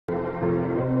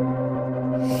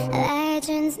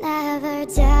Legends never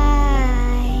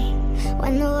die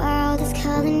when the world is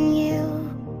calling you.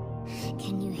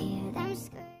 Can you hear them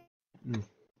scream?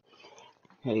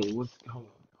 Hey, hold on.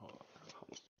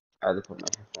 I had to put my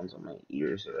headphones on my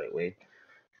ears the right way.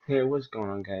 Hey, what's going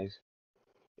on, guys?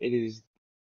 It is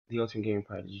the Ultimate Gaming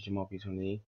Prodigy Jamal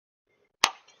P28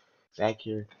 back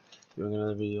here doing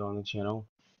another video on the channel.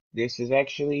 This is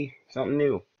actually something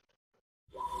new.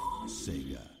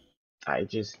 Sega. I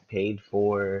just paid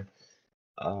for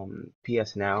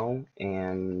PS Now,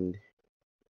 and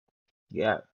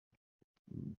yeah,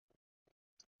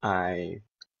 I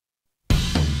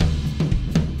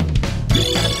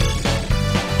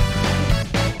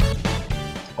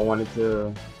wanted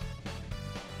to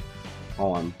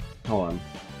hold on.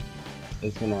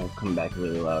 It's gonna come back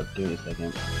really loud. Give me a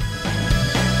second.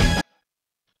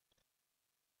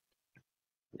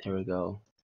 There we go.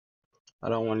 I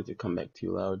don't want it to come back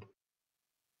too loud.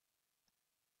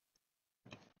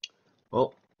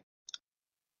 Oh,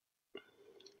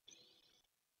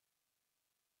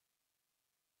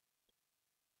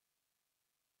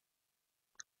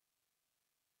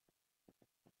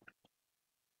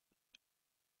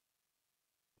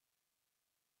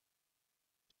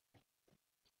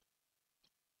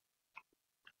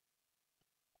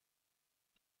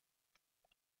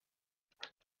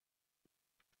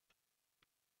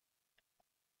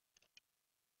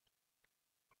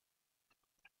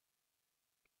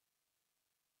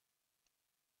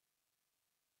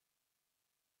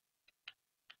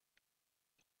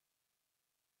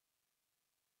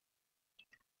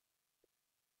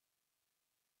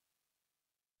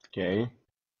 okay.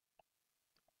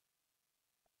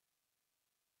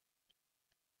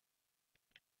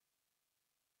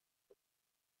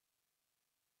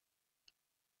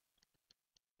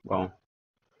 Well,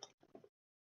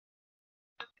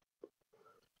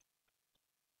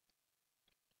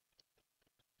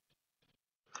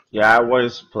 yeah, I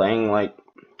was playing like,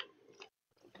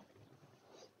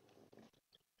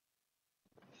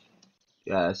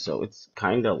 yeah, so it's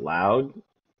kind of loud.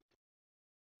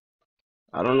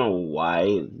 I don't know why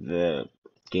the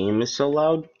game is so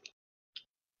loud.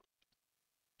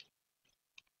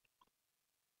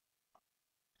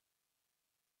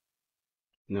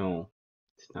 No,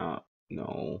 it's not.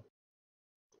 No.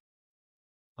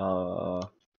 Hold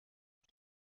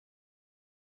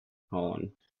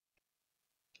on.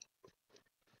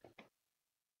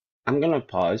 I'm gonna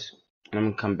pause and I'm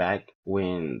gonna come back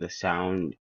when the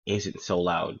sound isn't so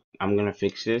loud. I'm gonna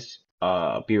fix this.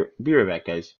 Be right back,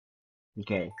 guys.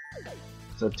 Okay.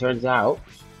 So it turns out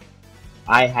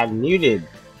I had muted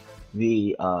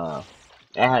the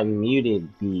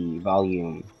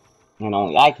volume, and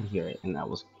only I could hear it, and it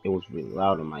was really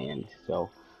loud on my end. So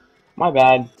my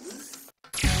bad.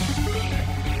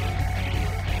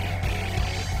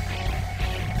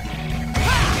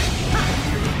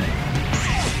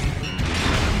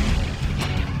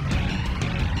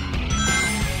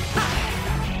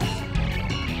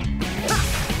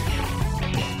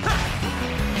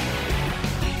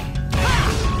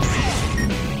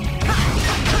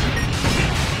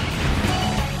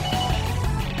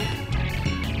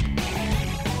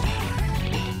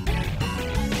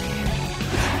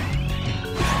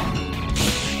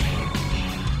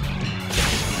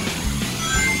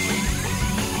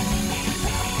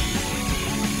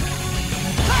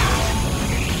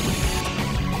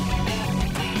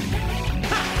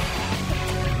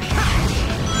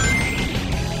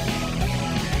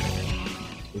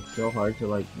 So hard to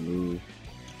like move.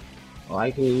 Oh, I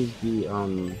can use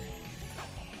the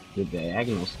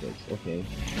diagonal sticks. Okay.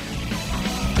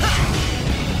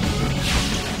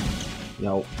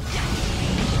 No.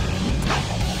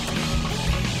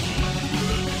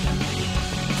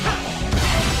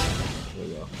 There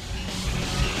we go.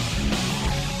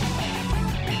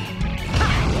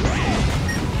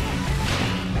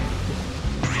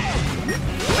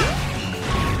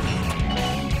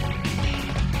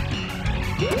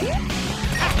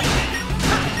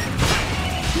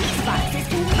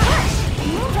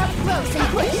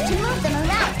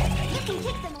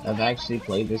 I've actually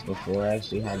played this before. I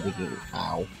actually had the game.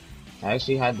 Ow. I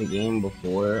actually had the game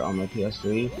before on my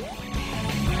PS3.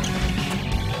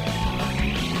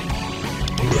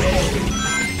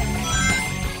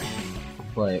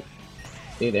 But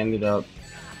it ended up.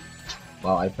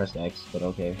 Well, I pressed X, but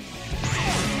okay.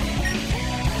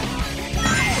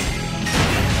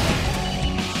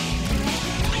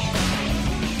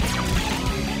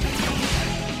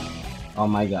 Oh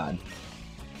my god.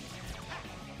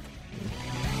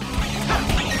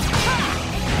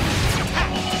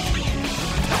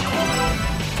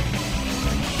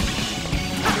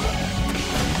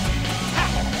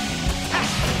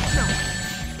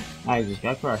 I just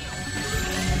got crushed.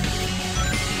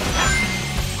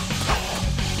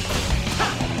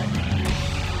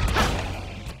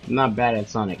 I'm not bad at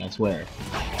Sonic, I swear.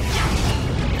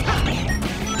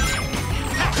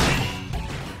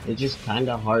 It's just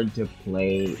kinda hard to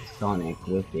play Sonic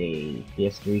with a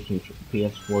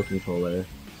PS4 controller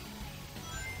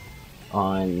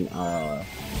on, Press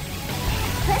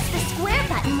the square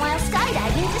button while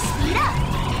skydiving to speed up.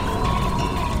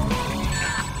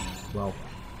 well,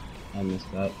 I missed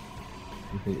that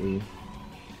completely.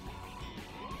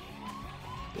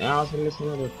 And I also missed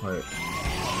another part.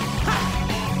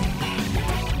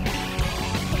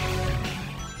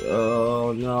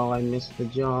 Oh no, I missed the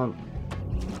jump.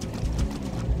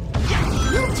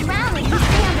 You'll drown if you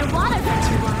stay underwater for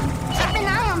too long. Keep an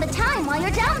eye on the time while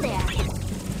you're down there.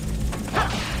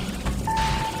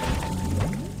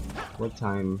 What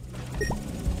time?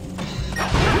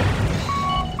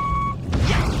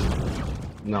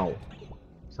 No.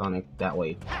 Sonic, that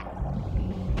way.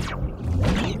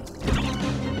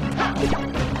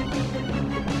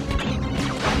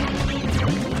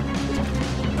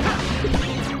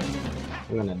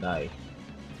 I'm gonna die.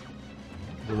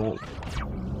 You won't.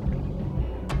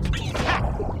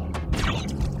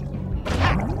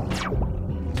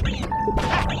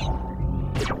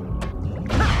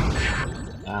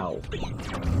 Ow.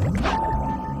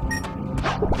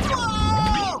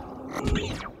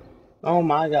 Oh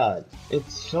my god.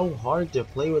 It's so hard to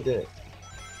play with it.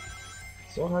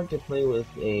 So hard to play with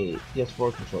a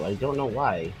PS4 controller. I don't know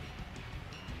why.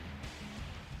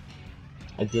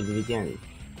 I did it again.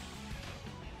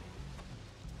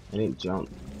 I didn't jump.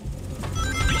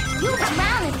 You'll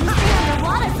drown if you stay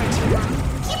underwater for too long.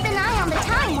 Keep an eye on the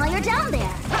time while you're down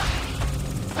there.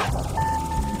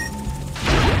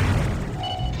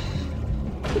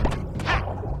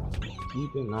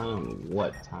 Keep an eye on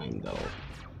what time though?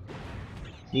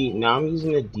 See, now I'm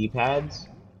using the D-pads.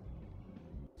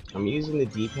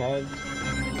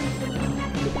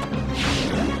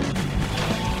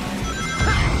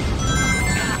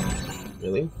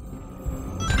 Really?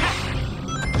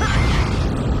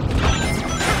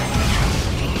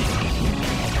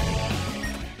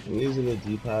 I'm using the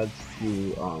D-pads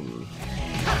to,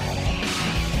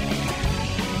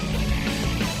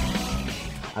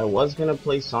 I was gonna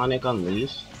play Sonic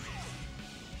Unleashed,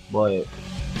 but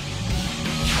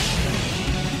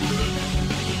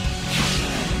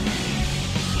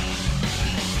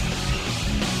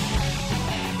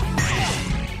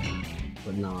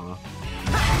nah.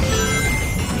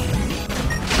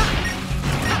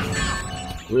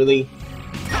 Really?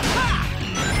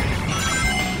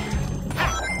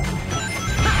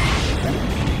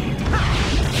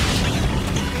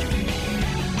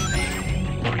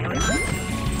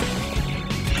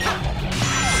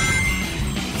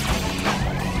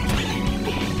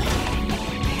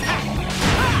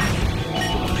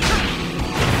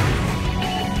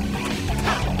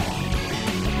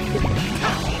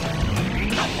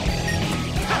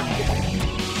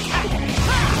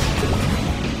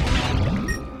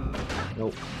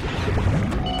 Nope.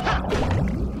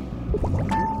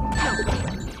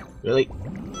 Really?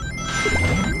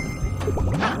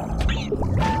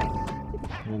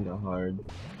 Kinda hard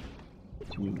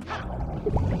to... There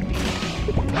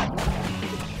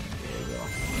we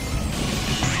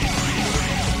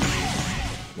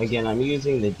go. Again, I'm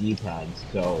using the D-pads,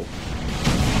 so...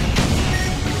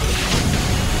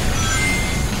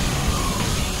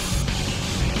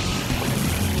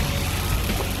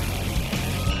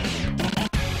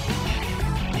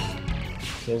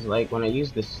 Because, like, when I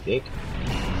use the stick...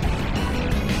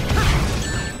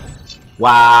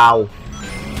 Wow!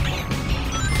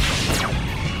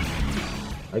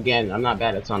 Again, I'm not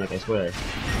bad at Sonic, I swear.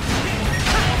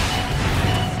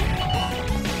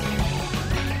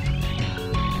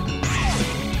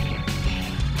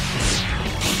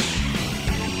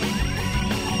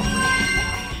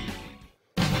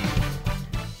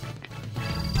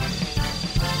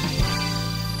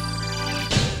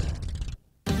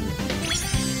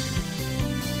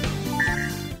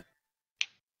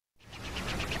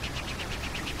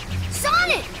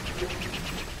 Sonic!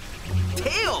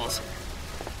 Tails!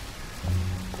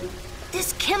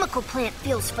 This chemical plant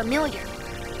feels familiar.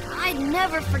 I'd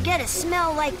never forget a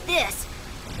smell like this.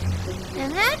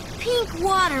 And that pink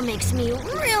water makes me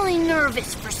really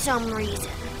nervous for some reason.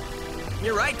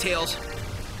 You're right, Tails.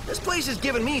 This place is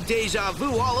giving me deja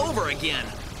vu all over again.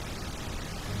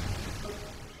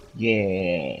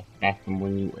 Yeah, back from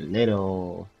when you were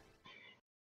little.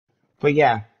 But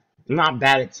yeah, I'm not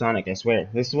bad at Sonic, I swear.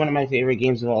 This is one of my favorite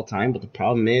games of all time, but the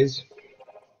problem is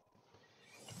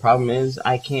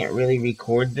I can't really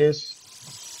record this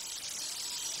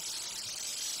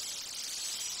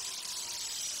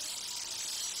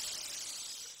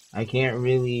I can't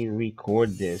really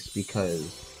record this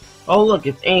because... Oh look,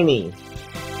 it's Amy!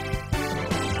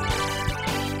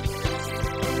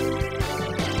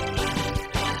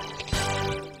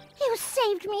 You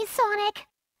saved me, Sonic.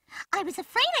 I was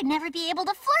afraid I'd never be able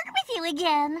to flirt with you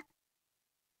again.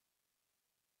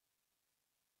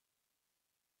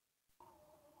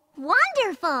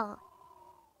 Wonderful!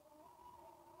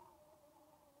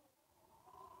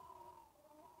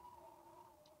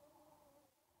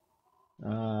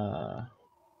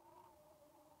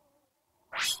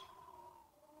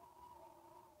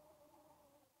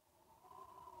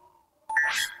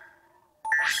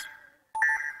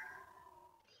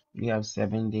 You have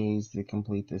 7 days to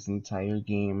complete this entire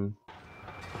game.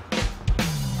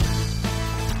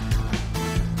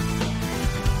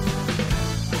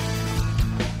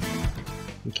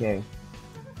 Okay.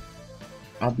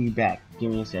 I'll be back.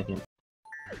 Give me a second.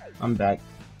 I'm back.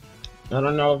 I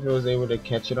don't know if I was able to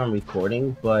catch it on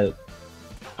recording, but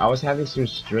I was having some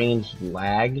strange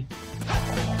lag.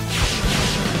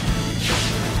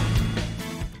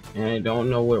 And I don't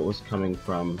know where it was coming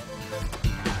from.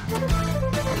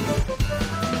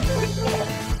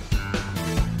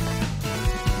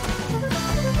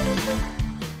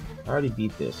 I already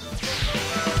beat this.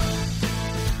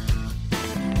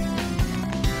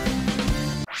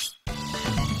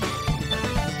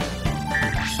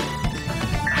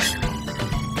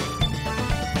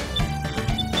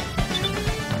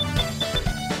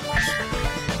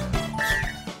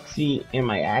 See, in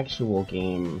my actual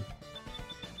game,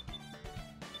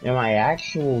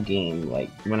 like,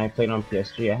 when I played on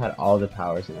PS3, I had all the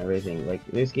powers and everything. Like,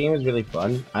 this game was really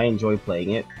fun. I enjoy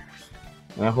playing it.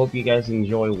 And I hope you guys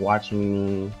enjoy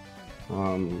watching me,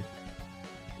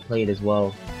 play it as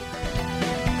well.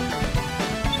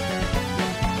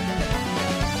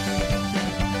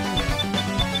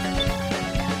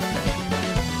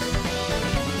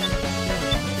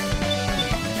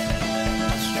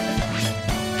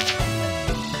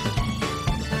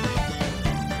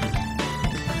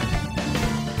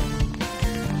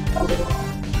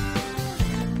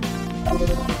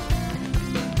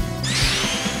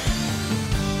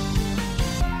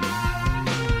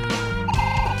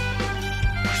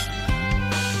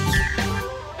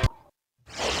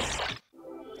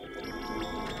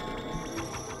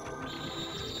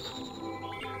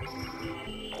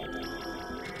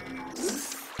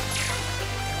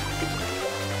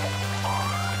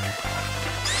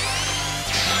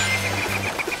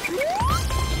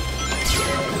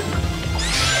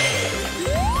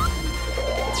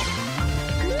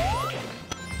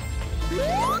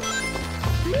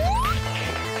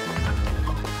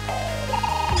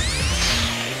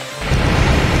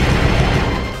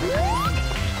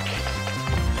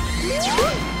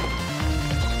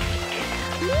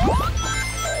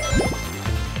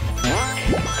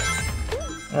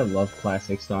 I love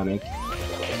classic Sonic.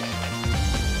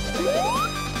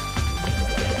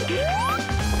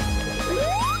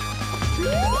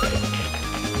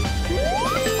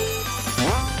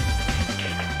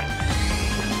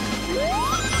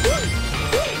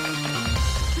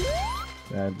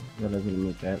 God, that doesn't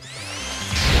make that.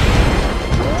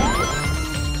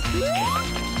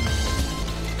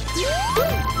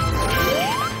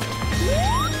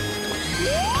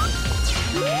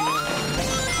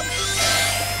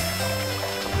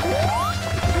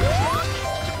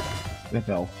 I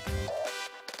fell.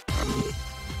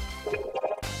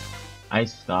 I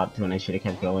stopped when I should have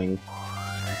kept going.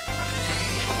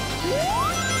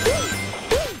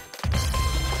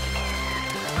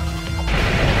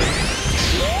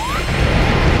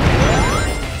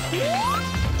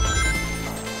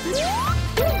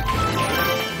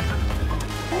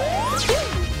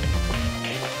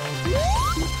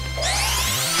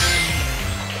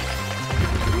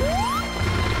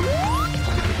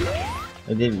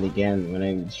 I did it again when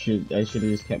I should have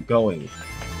just kept going.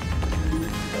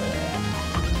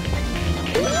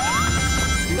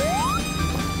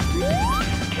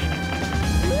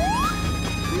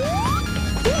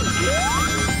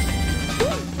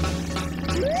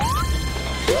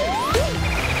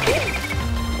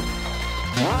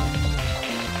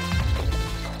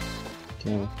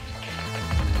 Okay.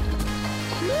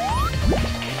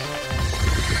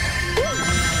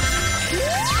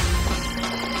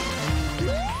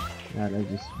 God, I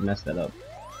just messed that up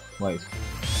twice.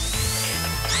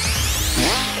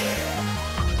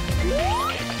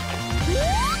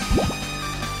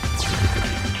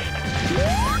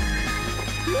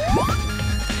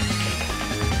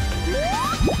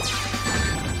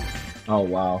 Oh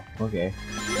wow, okay.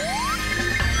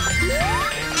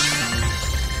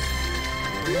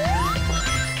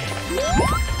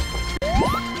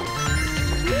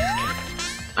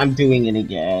 I'm doing it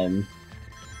again.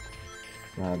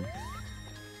 God.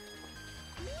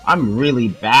 I'm really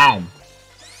bad.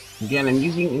 Again,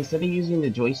 instead of using the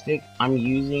joystick,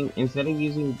 instead of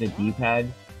using the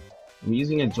D-pad, I'm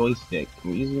using a joystick.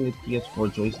 I'm using the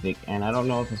PS4 joystick, and I don't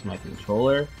know if it's my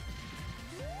controller.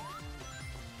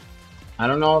 I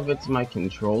don't know if it's my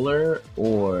controller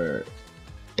or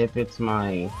if it's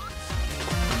my...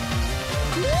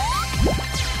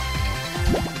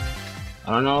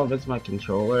 I don't know if it's my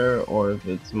controller or if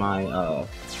it's my,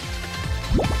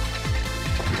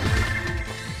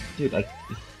 Dude, I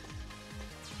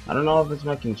don't know if it's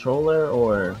my controller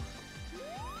or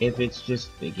if it's just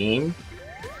the game.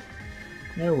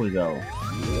 There we go.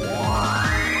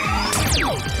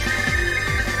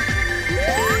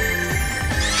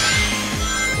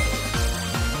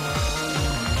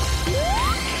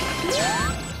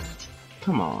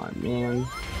 Come on, man.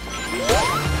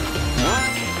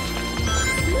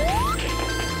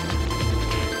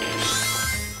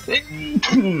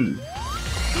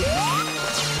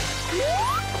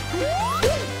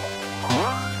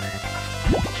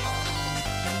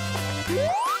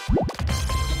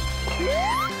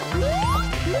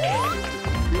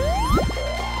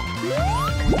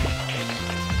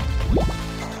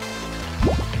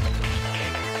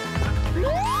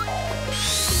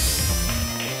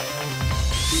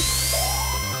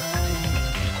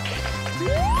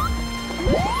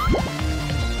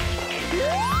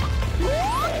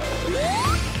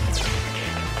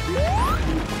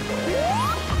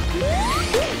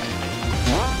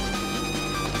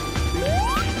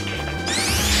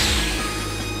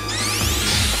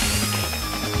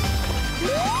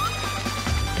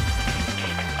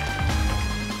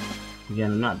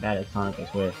 Again, I'm not bad at Sonic, I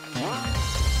swear.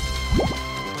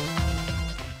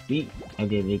 See? I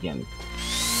did it again.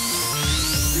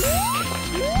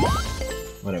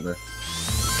 Whatever.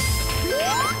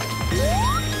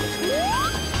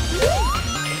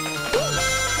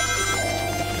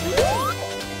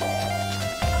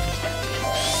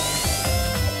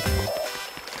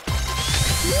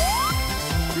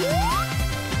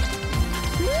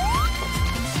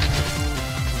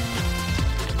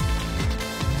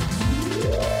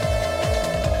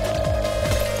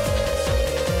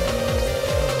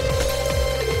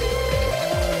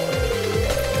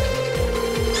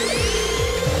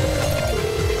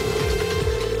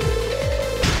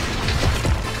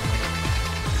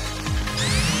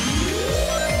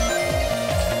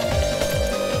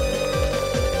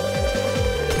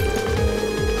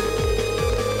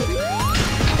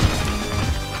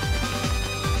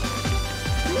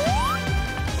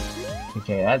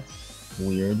 Okay, that's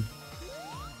weird.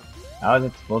 How is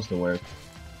it supposed to work?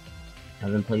 I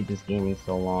haven't played this game in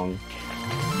so long.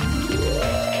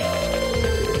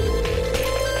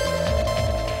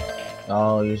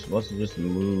 Oh, you're supposed to just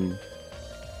move.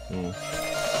 Yeah.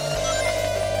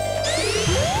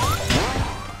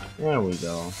 There we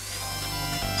go.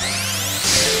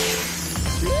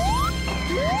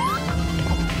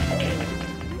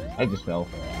 I just fell.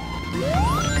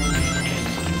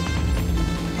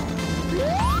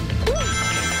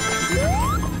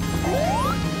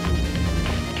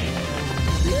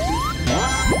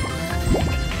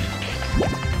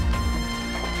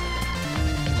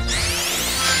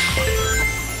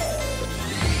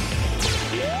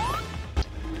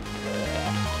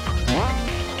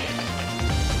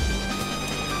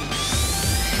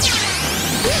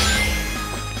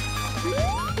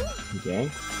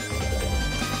 Okay.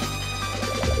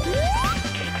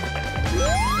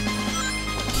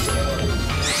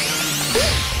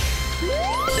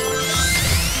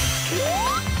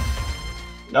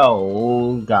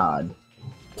 Oh, God.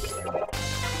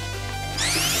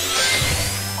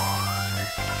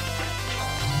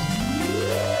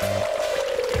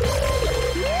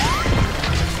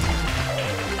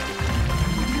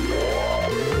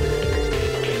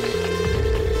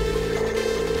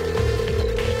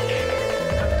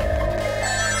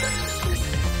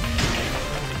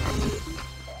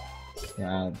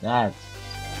 Yeah,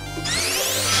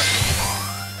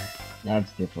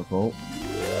 that's difficult.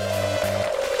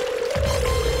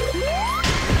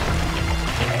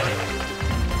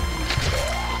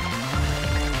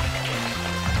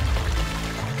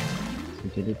 So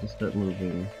get it to start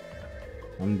moving.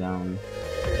 Come down.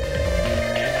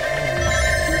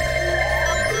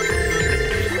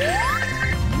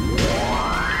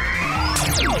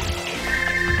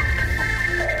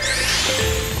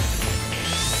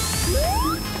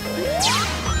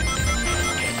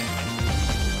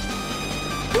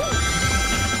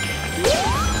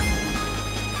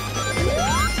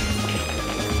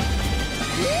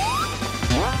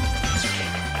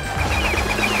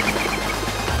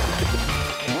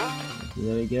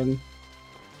 again.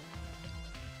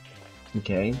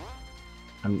 Okay.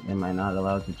 Am I not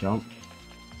allowed to jump?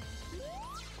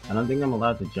 I don't think I'm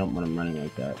allowed to jump when I'm running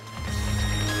like that.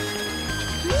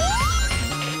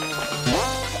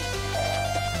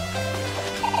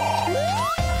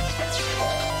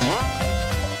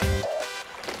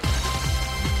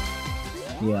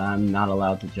 Yeah, I'm not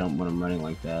allowed to jump when I'm running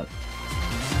like that.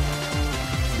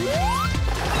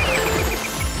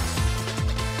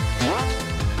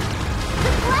 The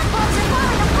black balls are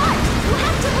falling apart! You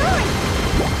have to hurry!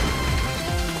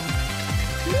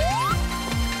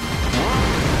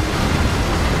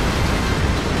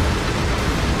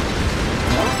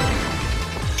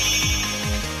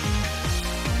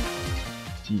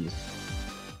 Jeez.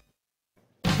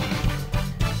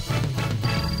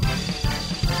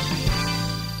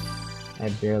 I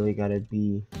barely got a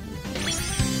B.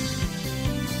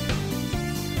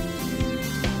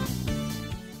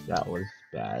 That was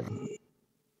bad.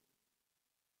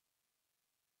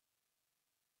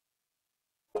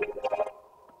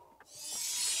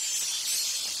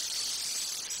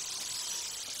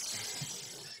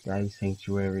 Sky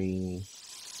Sanctuary.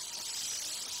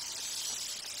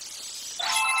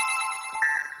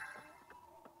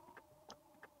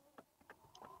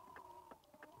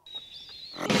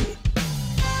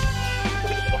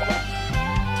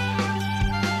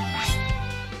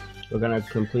 We're gonna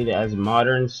complete it as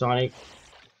modern Sonic,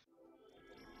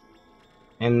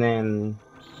 and then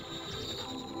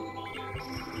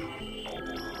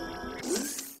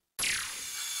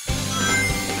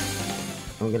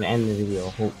I'm gonna end the video.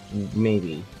 Hope,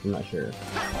 maybe, I'm not sure. You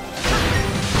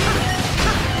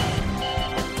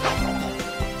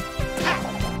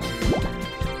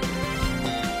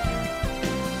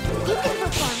can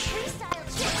perform freestyle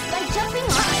tricks by jumping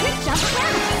off trick jump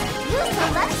ramps. Use the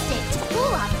left stick to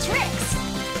pull off tricks.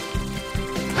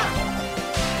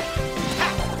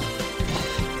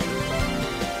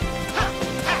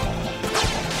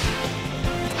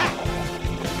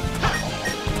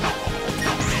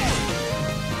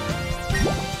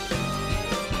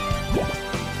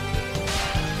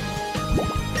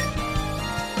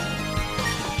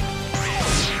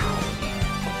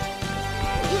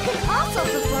 You can also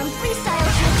perform freestyle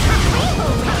tricks with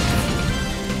rainbow rings.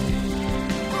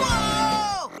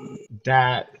 Whoa!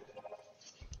 That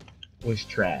was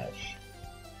trash.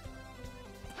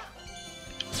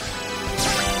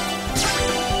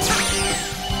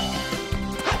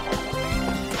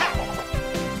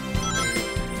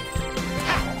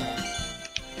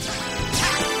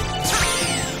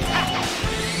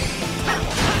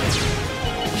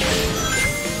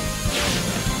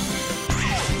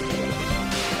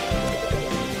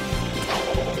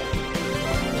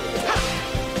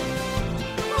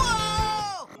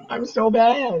 Whoa! I'm so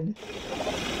bad.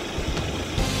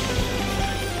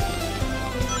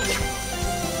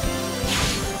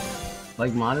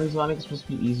 Like, modern Sonic is supposed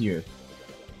to be easier.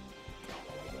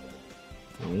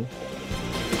 Really?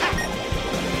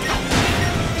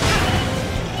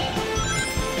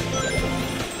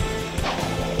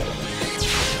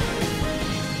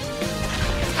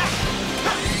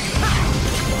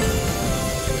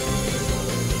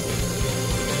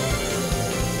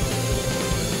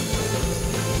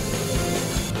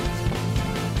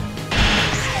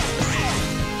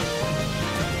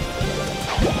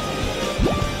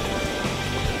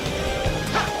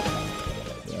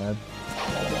 Bad.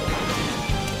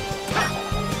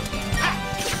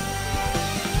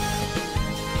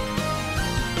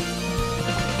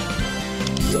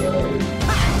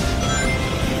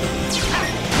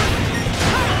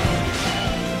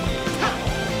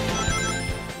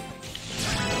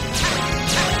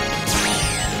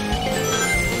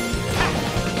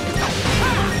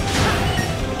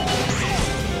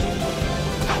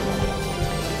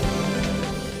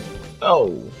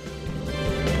 Oh.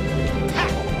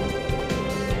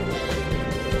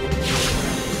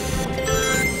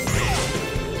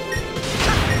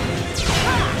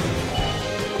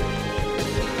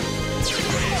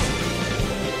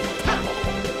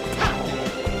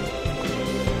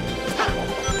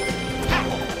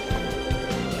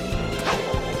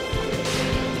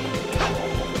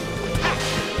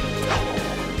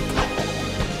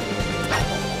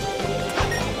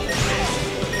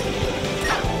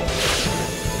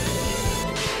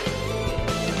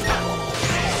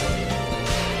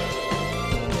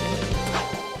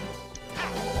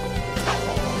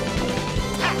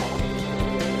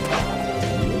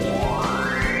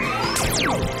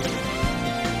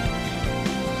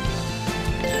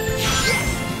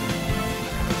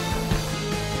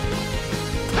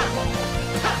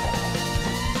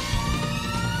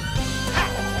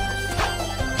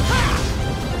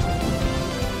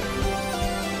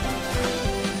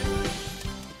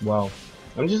 Well,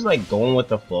 I'm just like going with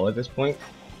the flow at this point.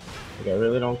 Like, I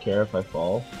really don't care if I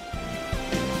fall.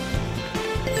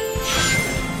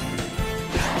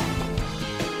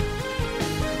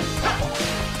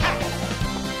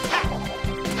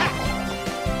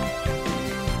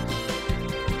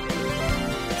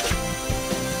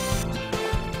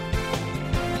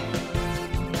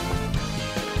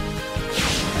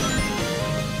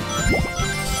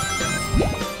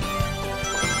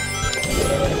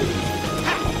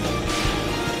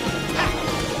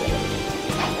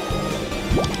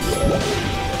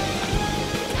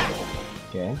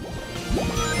 Okay.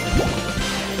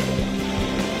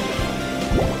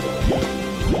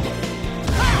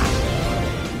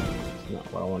 That's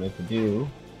not what I wanted to do.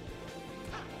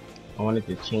 I wanted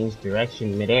to change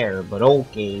direction midair, but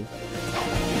okay.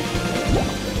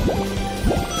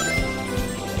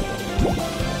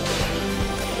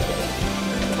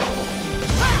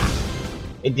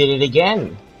 It did it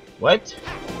again. What?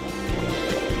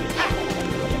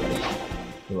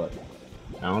 Look.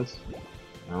 Bounce.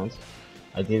 Bounce.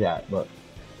 I did that, look.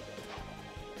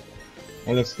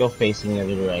 And it's still facing the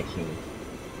other direction.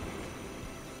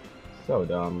 So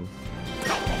dumb.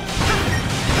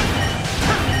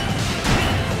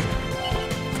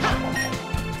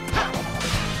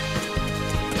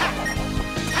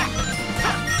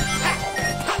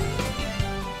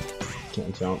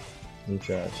 Can't jump. I'm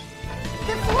trash.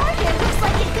 The floor here looks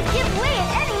like it could give way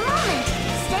at any moment.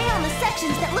 Stay on the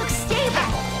sections that look stable.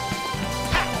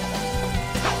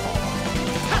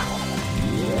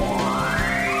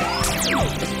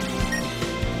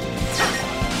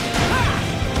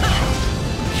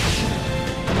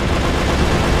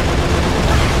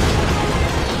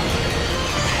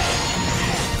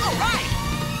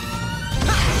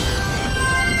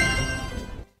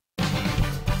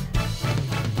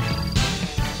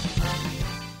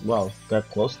 Well, got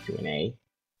close to an A.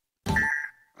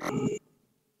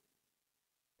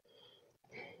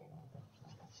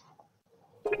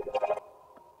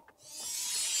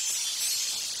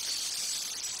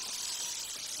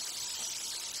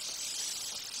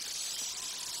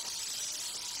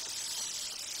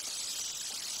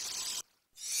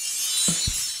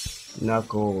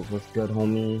 Knuckles, what's good,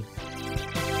 homie?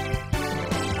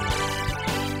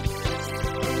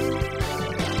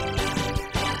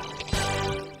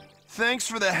 Thanks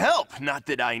for the help. Not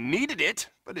that I needed it,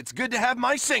 but it's good to have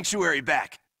my sanctuary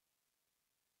back.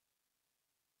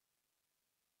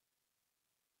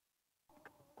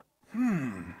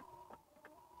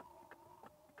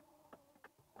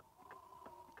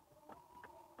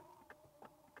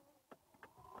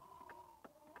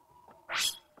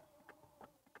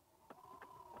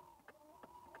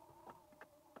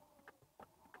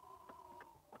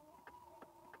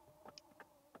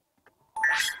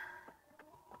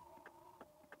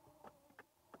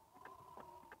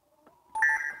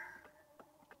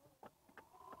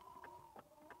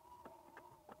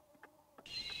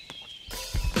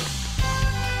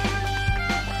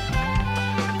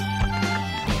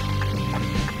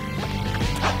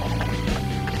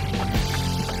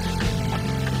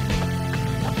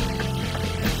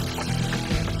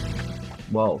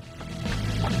 Whoa.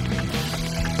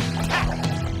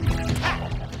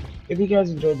 If you guys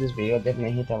enjoyed this video,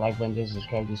 definitely hit that like button, just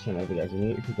subscribe to this channel if you guys are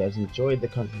new. If you guys enjoyed the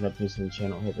content I post on the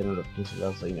channel, hit the notification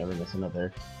bell so you never miss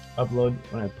another upload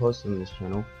when I post on this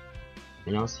channel.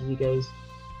 And I'll see you guys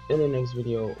in the next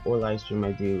video or live stream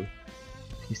I do.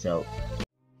 Peace out.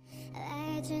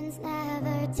 Legends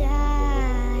never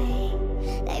die.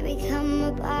 They become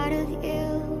a part of you.